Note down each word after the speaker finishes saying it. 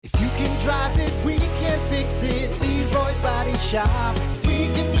drive it, we can fix it. Leroy's Body Shop. We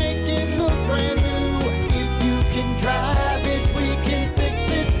can make it look brand new. If you can drive it, we can fix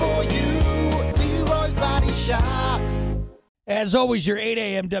it for you. Leroy's Body Shop. As always, your 8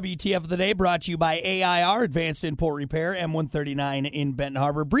 a.m. WTF of the day brought to you by AIR, Advanced Import Repair, M139 in Benton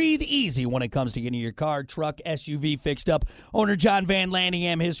Harbor. Breathe easy when it comes to getting your car, truck, SUV fixed up. Owner John Van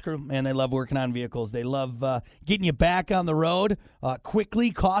Landingham, his crew, man, they love working on vehicles. They love getting you back on the road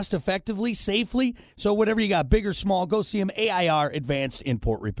quickly, cost-effectively, safely. So whatever you got, big or small, go see them, AIR, Advanced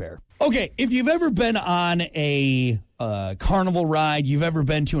Import Repair. Okay, if you've ever been on a carnival ride, you've ever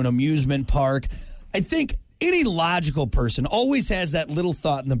been to an amusement park, I think any logical person always has that little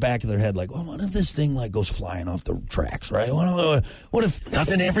thought in the back of their head, like, well, what if this thing goes flying off the tracks, right? What if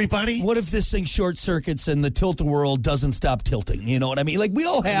doesn't everybody? What if this thing short circuits and the tilt-a-whirl doesn't stop tilting? You know what I mean? Like we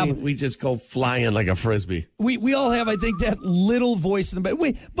all have. We just go flying like a frisbee. We all have, I think, that little voice in the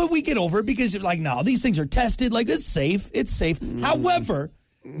back. But we get over it because you're like, no, these things are tested. Like it's safe. It's safe. However,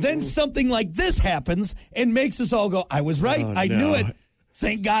 then something like this happens and makes us all go, I was right. I knew it.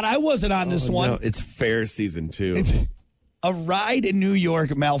 Thank God I wasn't on this one. No, it's fair season 2. A ride in New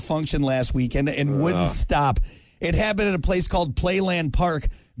York malfunctioned last weekend and wouldn't stop. It happened at a place called Playland Park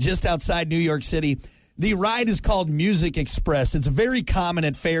just outside New York City. The ride is called Music Express. It's very common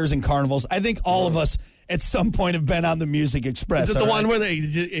at fairs and carnivals. I think all of us at some point have been on the Music Express. Is it the one where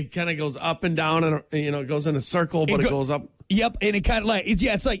it kind of goes up and down and it goes in a circle, but it goes up? Yep, and it kind of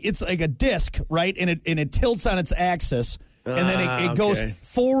it's like a disc, right? And it tilts on its axis. And then it goes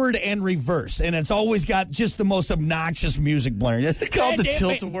forward and reverse, and it's always got just the most obnoxious music blaring. They called the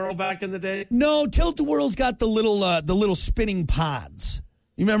Tilt-A-Whirl back in the day? No, Tilt-A-Whirl's got the little spinning pods.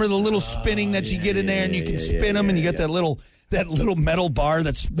 You remember the little spinning that you get in there, and you can spin them, and you get that little metal bar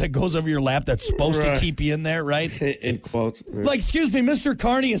that goes over your lap that's supposed to keep you in there, right? In quotes. Like, excuse me, Mr.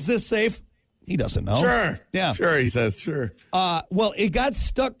 Carney, is this safe? He doesn't know. Sure. Yeah. Sure, he says, sure. Well, it got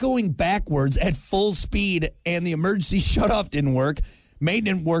stuck going backwards at full speed, and the emergency shutoff didn't work.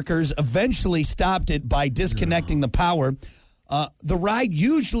 Maintenance workers eventually stopped it by disconnecting the power. The ride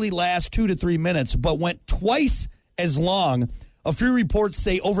usually lasts 2 to 3 minutes, but went twice as long. A few reports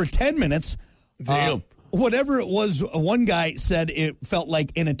say over 10 minutes. Damn. Whatever it was, one guy said it felt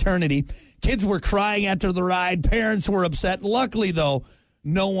like an eternity. Kids were crying after the ride. Parents were upset. Luckily, though,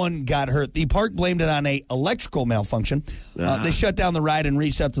 no one got hurt. The park blamed it on a electrical malfunction. They shut down the ride and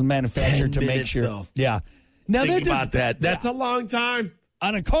reached out to the manufacturer to make sure. Though. Yeah. Now Think about that. That's a long time.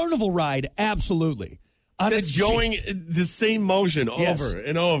 On a carnival ride, absolutely. It's going the same motion over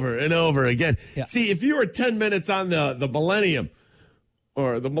and over and over again. Yeah. See, if you were 10 minutes on the Millennium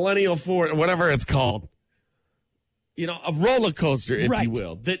or the Millennial Ford or whatever it's called, a roller coaster, if you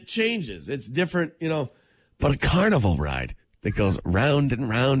will, that changes. It's different, but a carnival ride that goes round and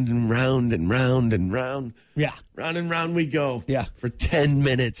round and round and round and round. Yeah. Round and round we go. Yeah. For 10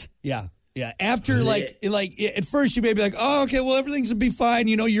 minutes. Yeah. Yeah. After like at first you may be like, oh, okay, well, everything's gonna be fine.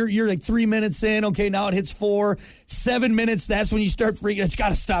 You're like 3 minutes in. Okay, now it hits 4, 7 minutes. That's when you start freaking. It's got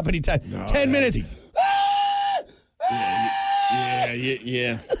to stop anytime. No, 10 minutes.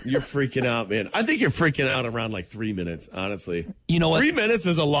 Yeah. You're freaking out, man. I think you're freaking out around like 3 minutes, honestly. You know what? 3 minutes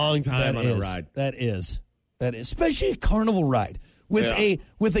is a long time on a ride. That is, especially a carnival ride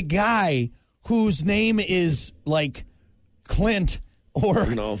with a guy whose name is like Clint or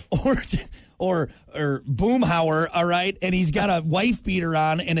Boomhauer, all right, and he's got a wife beater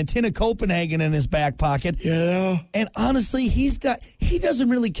on and a tin of Copenhagen in his back pocket. Yeah. And honestly, he doesn't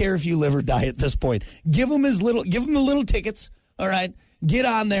really care if you live or die at this point. Give him the little tickets, all right? Get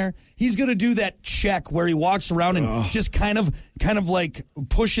on there. He's going to do that check where he walks around and just kind of like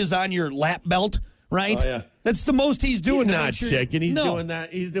pushes on your lap belt, right? Oh, yeah. That's the most he's doing. He's not checking. He's doing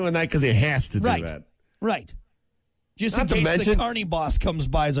that. He's doing that because he has to do that. Right. Just not in case the carny boss comes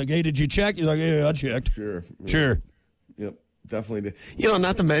by, he's like, hey, did you check? He's like, yeah, I checked. Sure. Yep, definitely did.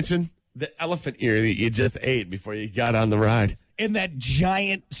 Not to mention the elephant ear that you just ate before you got on the ride. And that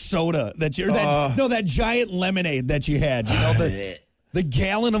giant soda that giant lemonade that you had. The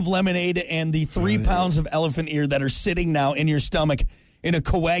gallon of lemonade and the 3 pounds of elephant ear that are sitting now in your stomach in a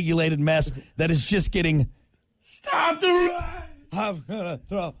coagulated mess that is just getting... Stop the ride!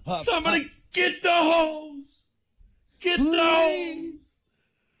 Somebody get the hose! Get the hose!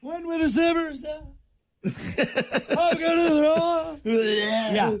 When will this ever stop? I'm gonna throw.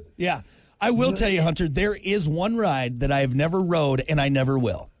 Yeah. I will tell you, Hunter, there is one ride that I've never rode, and I never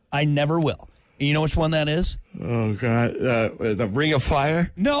will. And you know which one that is? Oh God, the Ring of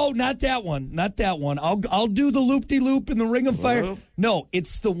Fire? No, not that one. Not that one. I'll do the loop-de-loop and the Ring of Fire. No,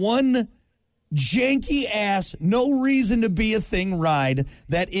 it's the one janky ass, no reason to be a thing ride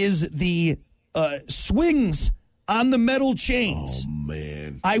that is the swings on the metal chains. Oh,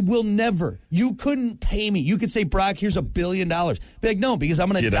 man. I will never. You couldn't pay me. You could say, Brock, here's $1 billion. Be like, no, because I'm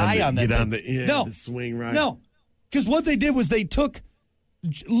going to die on that. Get on the swing ride. No, because what they did was they took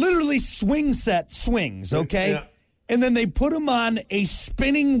literally swing set swings, okay? Yeah. And then they put them on a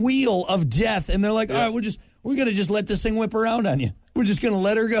spinning wheel of death, and they're like, all right, we're going to just let this thing whip around on you. We're just going to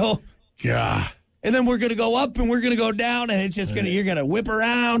let her go. God. And then we're going to go up and we're going to go down, and it's just going to, you're going to whip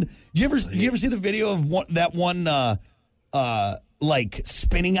around. You ever see the video of that one, like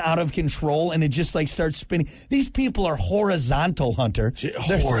spinning out of control, and it just like starts spinning? These people are horizontal, Hunter.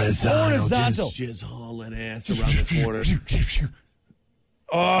 Horizontal. Just hauling ass around the corner.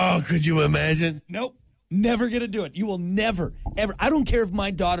 Oh, could you imagine? Nope. Never going to do it. You will never, ever. I don't care if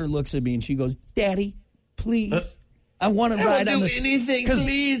my daughter looks at me and she goes, Daddy, please. I want to ride on this. Anything,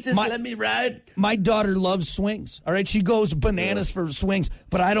 please. Just let me ride. My daughter loves swings. All right, she goes bananas for swings,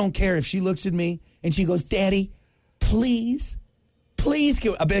 but I don't care if she looks at me and she goes, Daddy, please.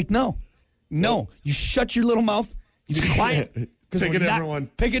 I'll be like, no. You shut your little mouth. You be quiet. Pick a different one.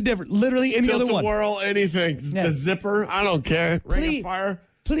 Pick a different. Literally any other one. Whirl, anything. Yeah. The zipper. I don't care. Ring of fire.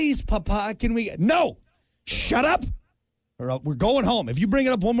 Please, Papa, can we? No. Shut up. Or we're going home. If you bring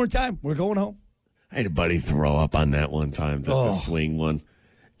it up one more time, we're going home. I had a buddy throw up on that one time, the swing one.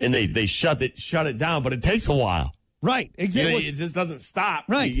 And they shut it down, but it takes a while. Right, exactly. It just doesn't stop.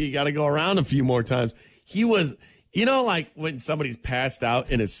 Right. You got to go around a few more times. He was, like when somebody's passed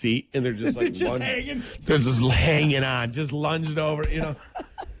out in a seat and they're just like hanging. They're just hanging on, just lunged over,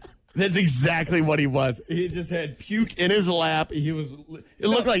 That's exactly what he was. He just had puke in his lap. It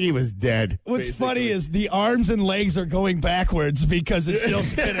looked like he was dead. What's funny is the arms and legs are going backwards because it's still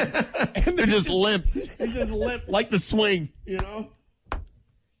spinning. And they're just limp. They're just limp like the swing,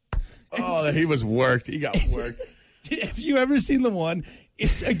 Oh, he was worked. He got worked. Have you ever seen the one?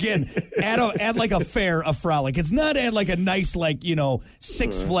 It's, again, at like a fair, a frolic. It's not at like a nice,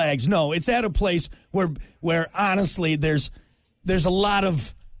 Six Flags. No, it's at a place where honestly, there's a lot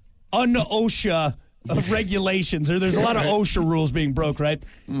of OSHA regulations, or there's a lot of OSHA rules being broke, right?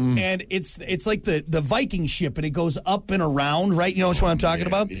 And it's like the Viking ship, and it goes up and around, right? You know what I'm talking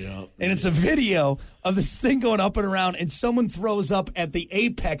about? Yeah. And it's a video of this thing going up and around, and someone throws up at the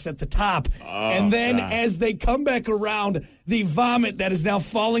apex at the top, and then as they come back around, the vomit that is now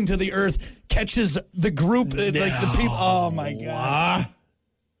falling to the earth catches the group, like the people. Oh my God!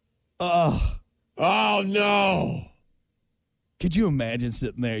 Oh no! Could you imagine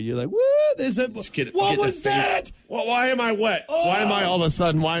sitting there? You're like, "What? What was that? Well, why am I wet? Why am I all of a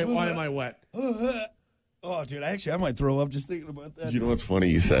sudden? Why am I wet?" Oh, dude, I might throw up just thinking about that. You know what's funny?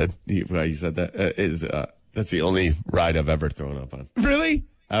 You said that is that's the only ride I've ever thrown up on. Really?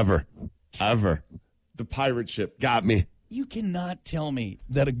 Ever. The pirate ship got me. You cannot tell me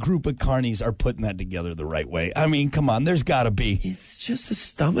that a group of carnies are putting that together the right way. I mean, come on, there's got to be. It's just a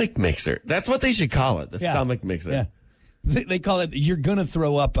stomach mixer. That's what they should call it. The stomach mixer. Yeah. They call it, you're going to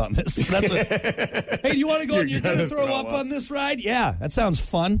throw up on this. Hey, do you want to go and you're going to throw up on this ride? Yeah, that sounds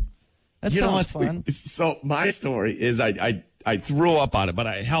fun. That sounds fun. So my story is I threw up on it, but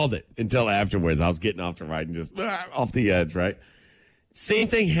I held it until afterwards. I was getting off the ride and just off the edge, right? Same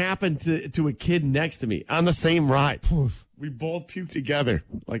thing happened to a kid next to me on the same ride. Poof. We both puked together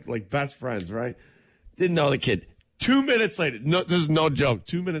like best friends, right? Didn't know the kid. 2 minutes later, no, this is no joke.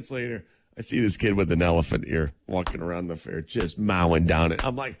 2 minutes later, I see this kid with an elephant ear walking around the fair, just mowing down it.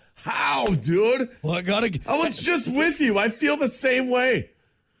 I'm like, how, dude? Well, I was just with you. I feel the same way.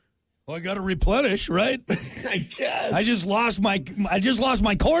 Well, I got to replenish, right? I guess. I just lost my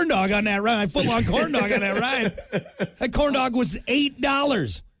corn dog on that ride. My foot-long corn dog on that ride. That corn dog was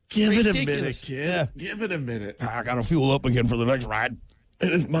 $8. Give it a minute, kid. Yeah. Give it a minute. I got to fuel up again for the next ride.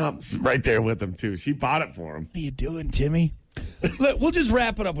 And his mom's right there with him, too. She bought it for him. What are you doing, Timmy? Look, we'll just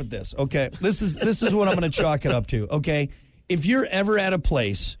wrap it up with this, okay? This is what I'm going to chalk it up to, okay? If you're ever at a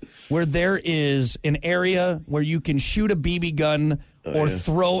place where there is an area where you can shoot a BB gun or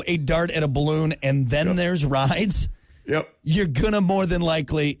throw a dart at a balloon and then there's rides, you're going to more than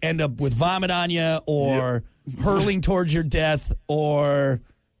likely end up with vomit on you or hurling towards your death or...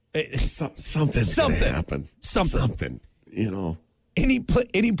 Something's going to happen. Something,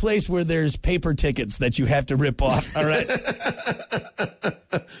 Any place where there's paper tickets that you have to rip off, all right?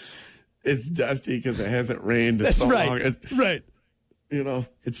 It's dusty because it hasn't rained. That's so right. Long. Right.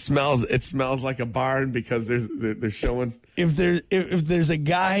 It smells like a barn because they're showing. If there's a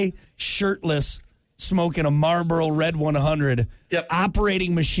guy shirtless smoking a Marlboro Red 100,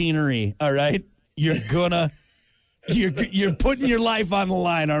 operating machinery, all right? You're putting your life on the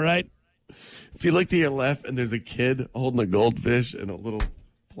line, all right? If you look to your left and there's a kid holding a goldfish in a little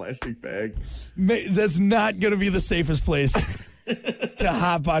plastic bag. That's not going to be the safest place to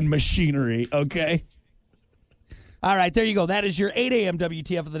hop on machinery, okay? All right, there you go. That is your 8 a.m.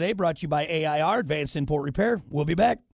 WTF of the day, brought to you by AIR, Advanced Import Repair. We'll be back.